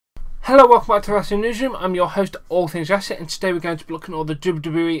Hello, welcome back to Wrestling Newsroom. I'm your host, All Things Wrestling, and today we're going to be looking at all the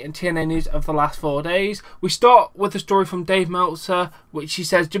WWE and TNA news of the last 4 days. We start with a story from Dave Meltzer, which he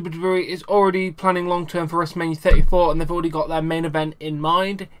says WWE is already planning long-term for WrestleMania 34, and they've already got their main event in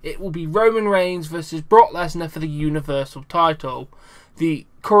mind. It will be Roman Reigns versus Brock Lesnar for the Universal title. The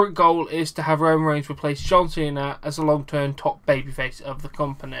current goal is to have Roman Reigns replace John Cena as a long-term top babyface of the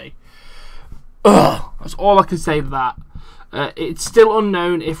company. Ugh, that's all I can say to that. It's still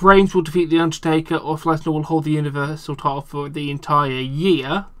unknown if Reigns will defeat The Undertaker or if Lesnar will hold the Universal title for the entire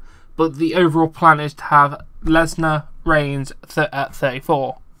year, but the overall plan is to have Lesnar Reigns at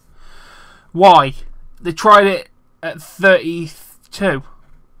 34. Why? They tried it at 32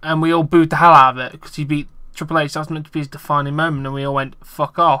 and we all booed the hell out of it because he beat Triple H. That's meant to be his defining moment, and we all went,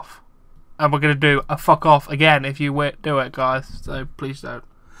 fuck off. And we're going to do a fuck off again if you do it, guys, so please don't.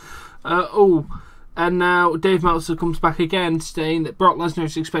 And now Dave Meltzer comes back again, saying that Brock Lesnar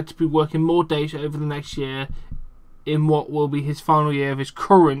is expected to be working more days over the next year in what will be his final year of his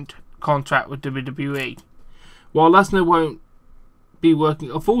current contract with WWE. While Lesnar won't be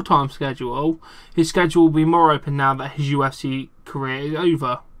working a full-time schedule, his schedule will be more open now that his UFC career is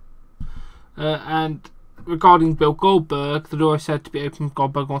over. And regarding Bill Goldberg, the door is said to be open if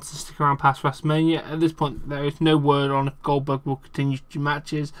Goldberg wants to stick around past WrestleMania. At this point, there is no word on if Goldberg will continue to do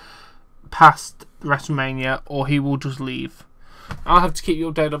matches past WrestleMania or he will just leave. I'll have to keep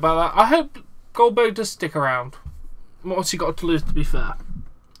you updated about that. I hope Goldberg does stick around. What's he got to lose, to be fair?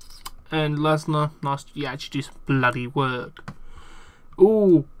 And Lesnar, nice to actually do some bloody work.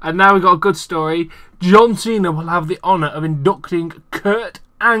 Ooh, and now we got a good story. John Cena will have the honour of inducting Kurt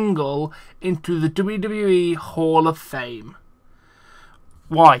Angle into the WWE Hall of Fame.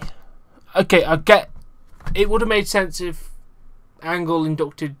 Why? Okay, I get it would have made sense if Angle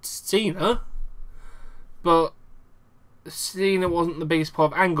inducted Cena, but Cena wasn't the biggest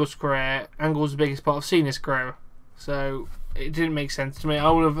part of Angle's career. Angle was the biggest part of Cena's career, so it didn't make sense to me.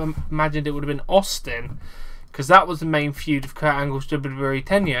 I would have imagined it would have been Austin, because that was the main feud of Kurt Angle's WWE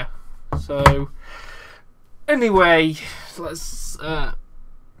tenure. So anyway, let's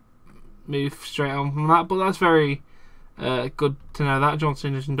move straight on from that. But that's very good to know that John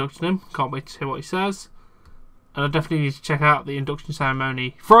Cena's inducting him. Can't wait to hear what he says. And I definitely need to check out the induction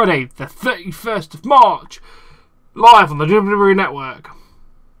ceremony Friday, the 31st of March, live on the WWE Network.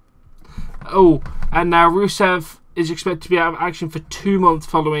 Oh, and now Rusev is expected to be out of action for 2 months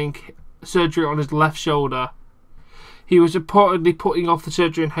following surgery on his left shoulder. He was reportedly putting off the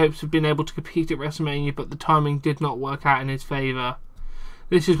surgery in hopes of being able to compete at WrestleMania, but the timing did not work out in his favour.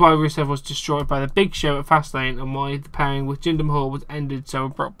 This is why Rusev was destroyed by the Big Show at Fastlane and why the pairing with Jinder Mahal was ended so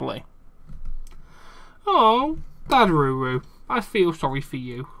abruptly. Oh, Dad Ruru, I feel sorry for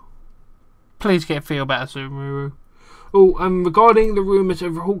you. Please feel better soon, Ruru. Oh, and regarding the rumours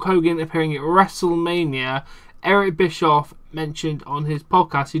of Hulk Hogan appearing at WrestleMania, Eric Bischoff mentioned on his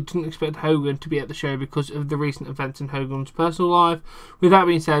podcast he didn't expect Hogan to be at the show because of the recent events in Hogan's personal life. With that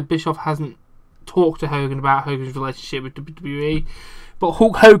being said, Bischoff hasn't talked to Hogan about Hogan's relationship with WWE, but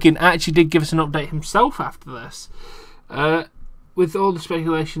Hulk Hogan actually did give us an update himself after this. With all the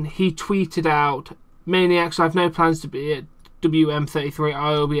speculation, he tweeted out, "Maniacs, I have no plans to be at WM33.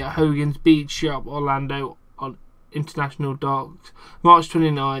 I will be at Hogan's Beach Shop, Orlando on International Docks, March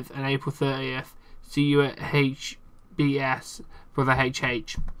 29th and April 30th. See you at HBS for the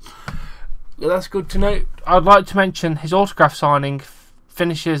HH." Well, that's good to know. I'd like to mention his autograph signing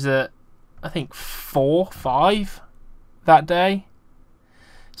finishes at, I think, 4-5 that day.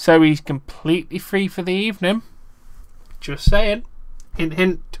 So he's completely free for the evening. Just saying. Hint,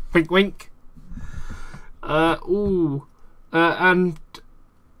 hint, wink, wink. And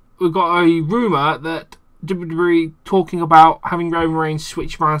we've got a rumour that WWE talking about having Roman Reigns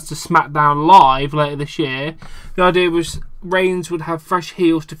switch brands to SmackDown Live later this year. The idea was Reigns would have fresh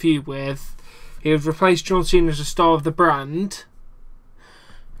heels to feud with. He would replace John Cena as a star of the brand,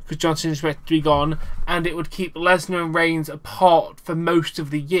 because John Cena is expected to be gone, and it would keep Lesnar and Reigns apart for most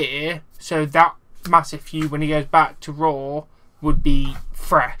of the year, so that massive feud when he goes back to Raw would be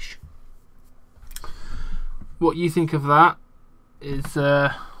fresh. What you think of that is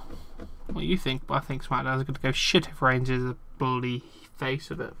what you think, but I think SmackDown's going to go shit if Reigns is a bloody face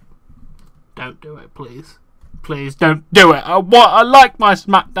of it. Don't do it, please. Please don't do it. I like my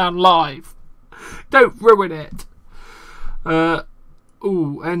SmackDown Live. Don't ruin it. And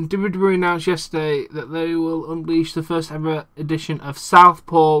WWE announced yesterday that they will unleash the first ever edition of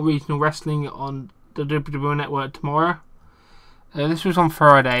Southpaw Regional Wrestling on the WWE Network tomorrow. This was on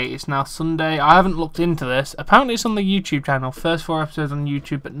Friday. It's now Sunday. I haven't looked into this. Apparently it's on the YouTube channel. First 4 episodes on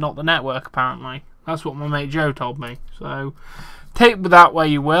YouTube, but not the network, apparently. That's what my mate Joe told me. So, Take that where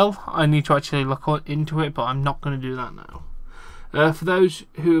you will. I need to actually look into it, but I'm not going to do that now. For those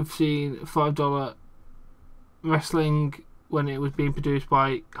who have seen $5 Wrestling when it was being produced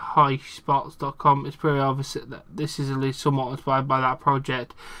by highspots.com, it's pretty obvious that this is at least somewhat inspired by that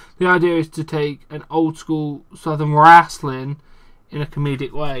project. The idea is to take an old school Southern wrestling in a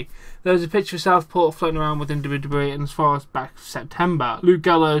comedic way. There's a picture of Southport floating around within WWE, and as far as back September, Luke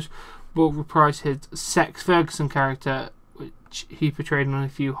Gallows will reprise his Sex Ferguson character, which he portrayed on a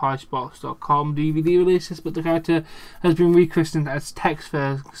few highspots.com DVD releases, but the character has been rechristened as Tex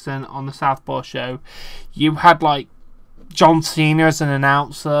Ferguson on the Southpaw show. You had like John Cena as an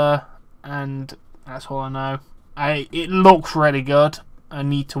announcer, and that's all I know. It looks really good. I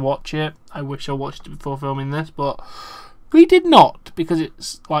need to watch it. I wish I watched it before filming this, but we did not, because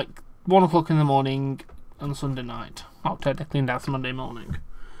it's like 1 o'clock in the morning on Sunday night. Well, technically that's Monday morning.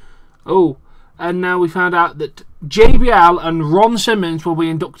 Oh, and now we found out that JBL and Ron Simmons will be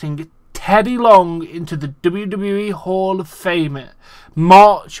inducting Teddy Long into the WWE Hall of Fame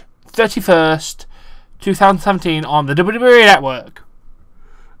March 31st, 2017 on the WWE Network.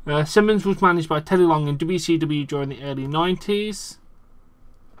 Simmons was managed by Teddy Long in WCW during the early 90s.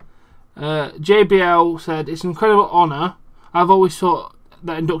 JBL said, "It's an incredible honour. I've always thought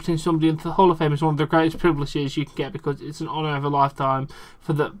that inducting somebody into the Hall of Fame is one of the greatest privileges you can get, because it's an honour of a lifetime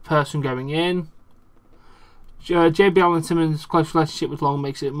for the person going in." JBL and Simmons' close relationship with Long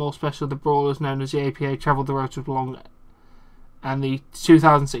makes it more special. The Brawlers, known as the APA, travelled the road with Long and the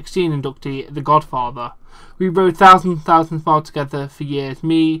 2016 inductee, The Godfather. We rode thousands of miles together for years.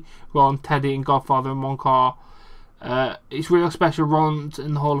 Me, Ron, Teddy and Godfather in one car. It's real special. Ron's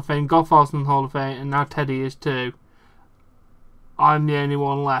in the Hall of Fame, Godfather's in the Hall of Fame, and now Teddy is too. I'm the only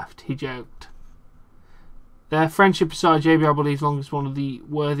one left, he joked. Their friendship aside, JBL believes Long is one of the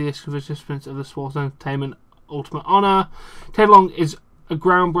worthiest participants of the sports entertainment ultimate honour. Ted Long is a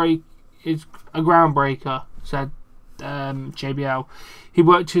groundbreaker, said JBL. He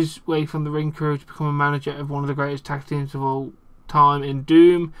worked his way from the ring crew to become a manager of one of the greatest tag teams of all time in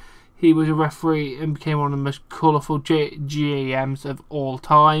Doom. He was a referee and became one of the most colourful GAMs of all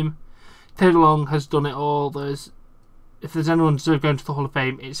time. Ted Long has done it all. If there's anyone deserving going to the Hall of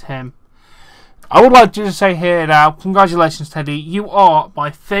Fame, it's him. I would like to just say here now, congratulations, Teddy. You are my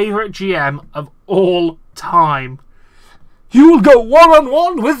favourite GM of all time. You will go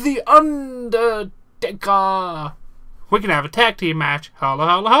one-on-one with The Undertaker. We can have a tag team match. Holla,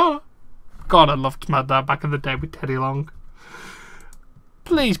 holla, holla. God, I loved that back in the day with Teddy Long.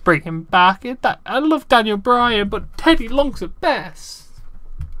 Please bring him back. I love Daniel Bryan, but Teddy Long's the best.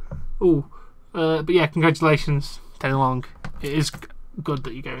 Ooh. But yeah, congratulations, Teddy Long. It is good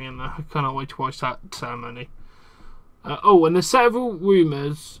that you're going in there. I cannot wait to watch that ceremony. And there's several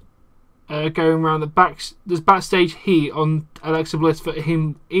rumours going around that there's backstage heat on Alexa Bliss for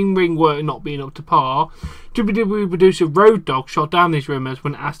him in-ring work not being up to par. WWE producer Road Dogg shot down these rumours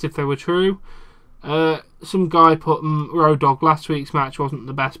when asked if they were true. Some guy put, Road Dogg, last week's match wasn't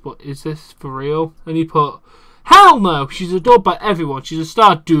the best, but is this for real? And he put, hell no, she's adored by everyone. She's a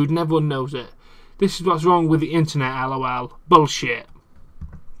star, dude, and everyone knows it. This is what's wrong with the internet, lol. Bullshit.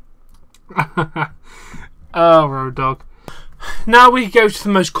 Oh, Road Dogg. Now we go to the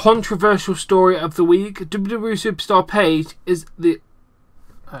most controversial story of the week. WWE Superstar Paige is the...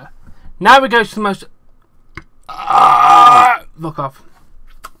 Now we go to the most... Fuck off.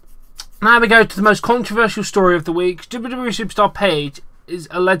 Now we go to the most controversial story of the week. WWE Superstar Paige is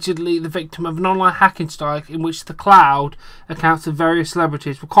allegedly the victim of an online hacking strike in which the cloud accounts of various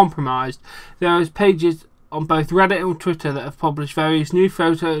celebrities were compromised. There is pages on both Reddit and Twitter that have published various new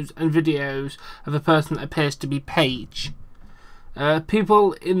photos and videos of a person that appears to be Paige.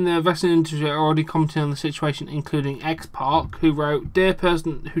 People in the wrestling industry are already commenting on the situation, including X-Park, who wrote, "Dear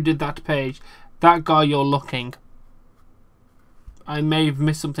person who did that to Paige, that guy you're looking." I may have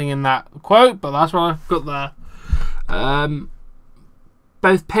missed something in that quote, but that's what I've got there.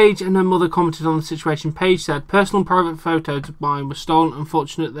 Both Paige and her mother commented on the situation. Paige said, "Personal and private photos of mine were stolen.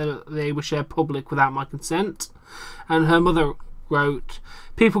 Unfortunate that they were shared public without my consent." And her mother wrote,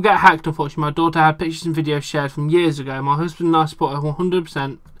 "People get hacked, unfortunately. My daughter had pictures and videos shared from years ago. My husband and I support her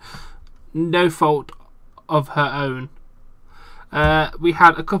 100%. No fault of her own." We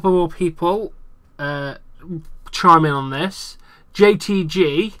had a couple more people chime in on this.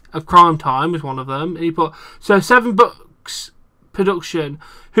 JTG of Crime Time was one of them. He put, "So 7 Books production.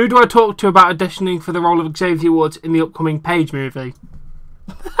 Who do I talk to about auditioning for the role of Xavier Woods in the upcoming Paige movie?"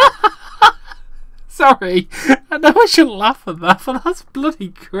 Sorry, I know I shouldn't laugh at that, but that's bloody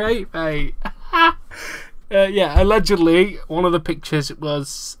great, mate. Yeah, allegedly, one of the pictures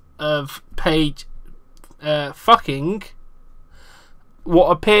was of Paige fucking what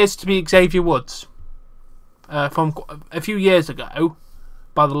appears to be Xavier Woods from a few years ago,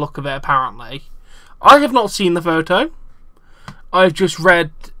 by the look of it, apparently. I have not seen the photo. I've just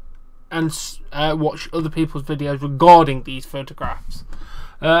read and watched other people's videos regarding these photographs.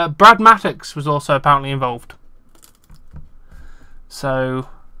 Brad Maddox was also apparently involved. So,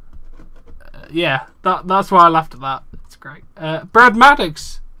 yeah, that's why I laughed at that. It's great. Brad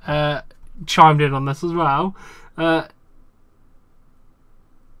Maddox chimed in on this as well.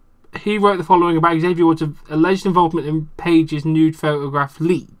 He wrote the following about Xavier Woods' alleged involvement in Paige's nude photograph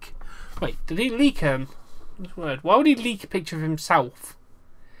leak. Wait, did he leak him? That's weird. Why would he leak a picture of himself?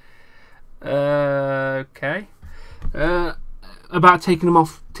 Okay. About taking him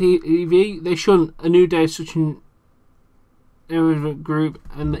off TV. They shouldn't. A New Day is such an irrelevant group,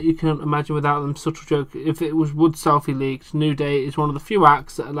 and that you can't imagine without them. Subtle joke. If it was Woods selfie leaked, New Day is one of the few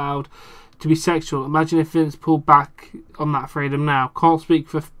acts that allowed to be sexual. Imagine if Vince pulled back on that freedom now. Can't speak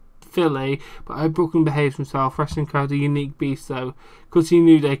for Philly, but I hope Brooklyn behaves himself. Wrestling crowd a unique beast though. Because he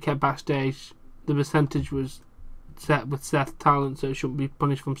knew they kept backstage, the percentage was set with Seth talent, so it shouldn't be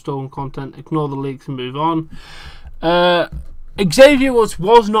punished from stolen content. Ignore the leaks and move on. Xavier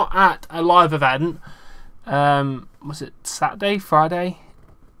was not at a live event. Was it Saturday, Friday?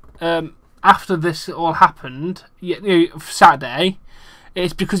 After this all happened, Saturday.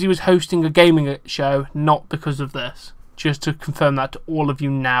 It's because he was hosting a gaming show, not because of this. Just to confirm that to all of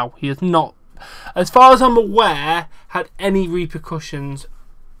you now. He has not, as far as I'm aware, had any repercussions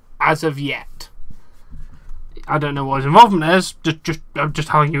as of yet. I don't know what his involvement is. I'm just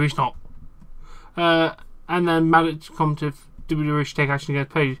telling you he's not. And then Maddox commented WWE should take action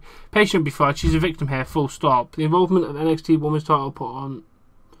against Paige. Paige shouldn't be fired. She's a victim here. Full stop. The involvement of NXT Women's title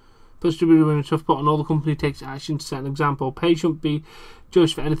puts WWE in a tough spot, and all the company takes action to set an example. Paige shouldn't be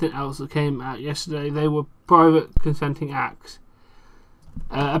judged for anything else that came out yesterday. They were private consenting acts.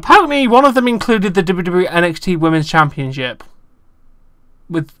 Apparently, one of them included the WWE NXT Women's Championship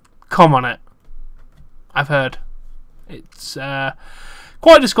with cum on it. I've heard. It's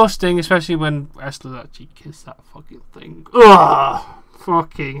quite disgusting, especially when wrestlers actually kiss that fucking thing. Ugh!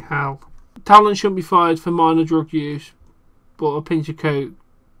 Fucking hell. Talent shouldn't be fired for minor drug use, but a pinch of coke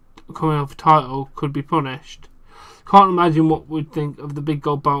coming off a title could be punished. Can't imagine what we'd think of the big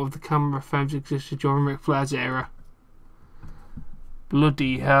gold bar of the camera phones existed during Ric Flair's era.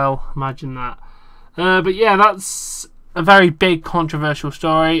 Bloody hell, imagine that. But yeah, that's a very big controversial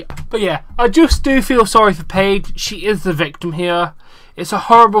story. But yeah, I just do feel sorry for Paige. She is the victim here. It's a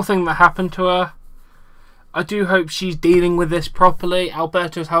horrible thing that happened to her. I do hope she's dealing with this properly.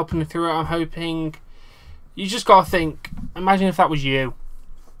 Alberto's helping her through it, I'm hoping. You just gotta think, imagine if that was you.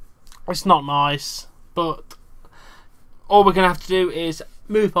 It's not nice, but all we're going to have to do is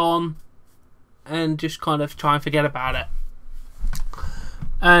move on and just kind of try and forget about it.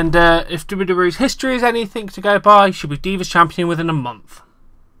 And if WWE's history is anything to go by, she'll be Divas Champion within a month.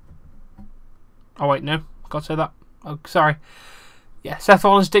 Oh wait, no, can't say that. Oh, sorry. Yeah, Seth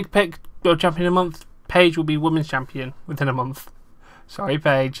Rollins' dick pic, World Champion in a month. Paige will be Women's Champion within a month. Sorry,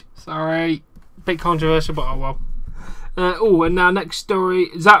 Paige. Sorry. Bit controversial, but oh well. And now next story,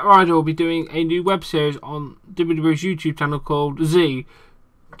 Zack Ryder will be doing a new web series on WWE's YouTube channel called Z,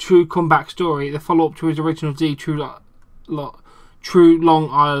 True Comeback Story, the follow-up to his original Z, True Long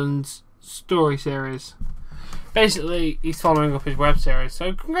Island's story series. Basically, he's following up his web series,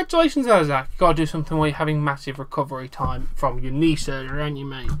 so congratulations there, Zack. You gotta do something while you're having massive recovery time from your knee surgery, aren't you,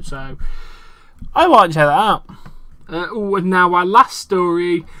 mate? So, I want to check that out. And now our last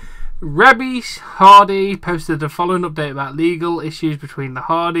story. Rebby Hardy posted the following update about legal issues between the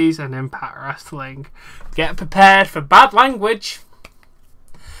Hardys and Impact Wrestling. Get prepared for bad language.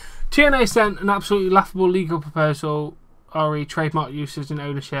 TNA sent an absolutely laughable legal proposal, re trademark usage and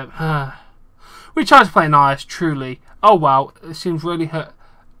ownership. We tried to play nice, truly. Oh wow, it seems really hurt.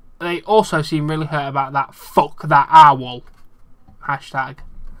 They also seem really hurt about that. Fuck that owl. Hashtag.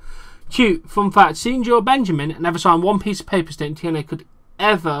 Cute. Fun fact, seeing Joe Benjamin never signed one piece of paper stating TNA could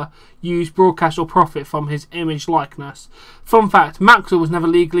ever use broadcast or profit from his image likeness. Fun fact, Maxwell was never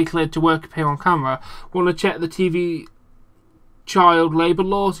legally cleared to work appear on camera. Want to check the TV child labour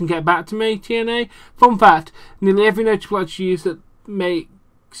laws and get back to me, TNA? Fun fact, nearly every notable attribute that makes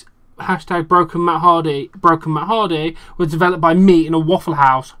hashtag Broken Matt Hardy was developed by me in a Waffle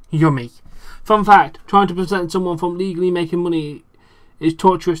House. Yummy. Fun fact, trying to present someone from legally making money is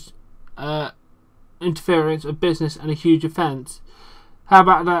torturous interference of business and a huge offence. How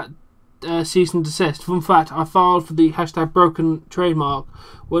about that cease and desist? Fun fact, I filed for the hashtag broken trademark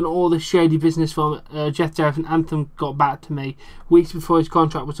when all this shady business from Jeff Jarrett and Anthem got back to me weeks before his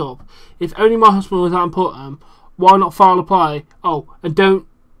contract was up. If only my husband was that important, Why not file apply? Oh,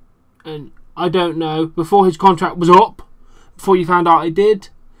 and I don't know, before his contract was up, before you found out I did.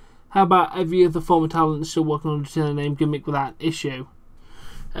 How about every other former talent still working on the name gimmick without issue?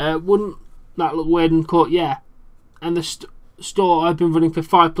 Wouldn't that look weird in court? Yeah. And the store I've been running for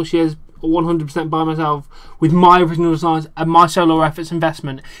 5+ years, 100% by myself, with my original designs and my solo efforts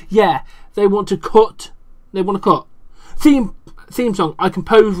investment. Yeah, they want to cut. They want to cut. Theme song I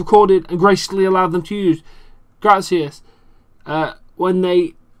composed, recorded, and graciously allowed them to use. Gracias. When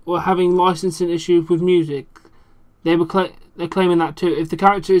they were having licensing issues with music, they're claiming that too. If the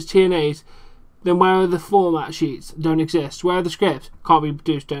character is TNA's, then where are the format sheets? Don't exist. Where are the scripts? Can't be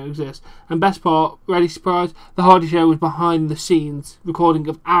produced, don't exist. And best part, ready surprise, the Hardy Show was behind the scenes recording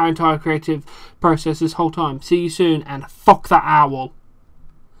of our entire creative process this whole time. See you soon, and fuck that owl.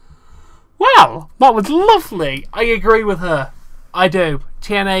 Well, that was lovely. I agree with her. I do.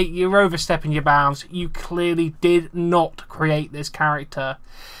 TNA, you're overstepping your bounds. You clearly did not create this character.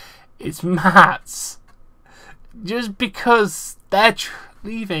 It's Matt's. Just because they're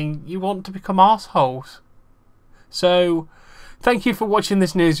leaving, you want to become arseholes. So, thank you for watching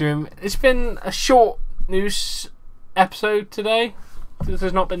this newsroom. It's been a short news episode today.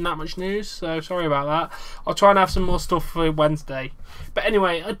 There's not been that much news, so sorry about that. I'll try and have some more stuff for Wednesday. But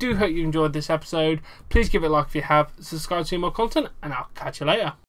anyway, I do hope you enjoyed this episode. Please give it a like if you have. Subscribe to see more content, and I'll catch you later.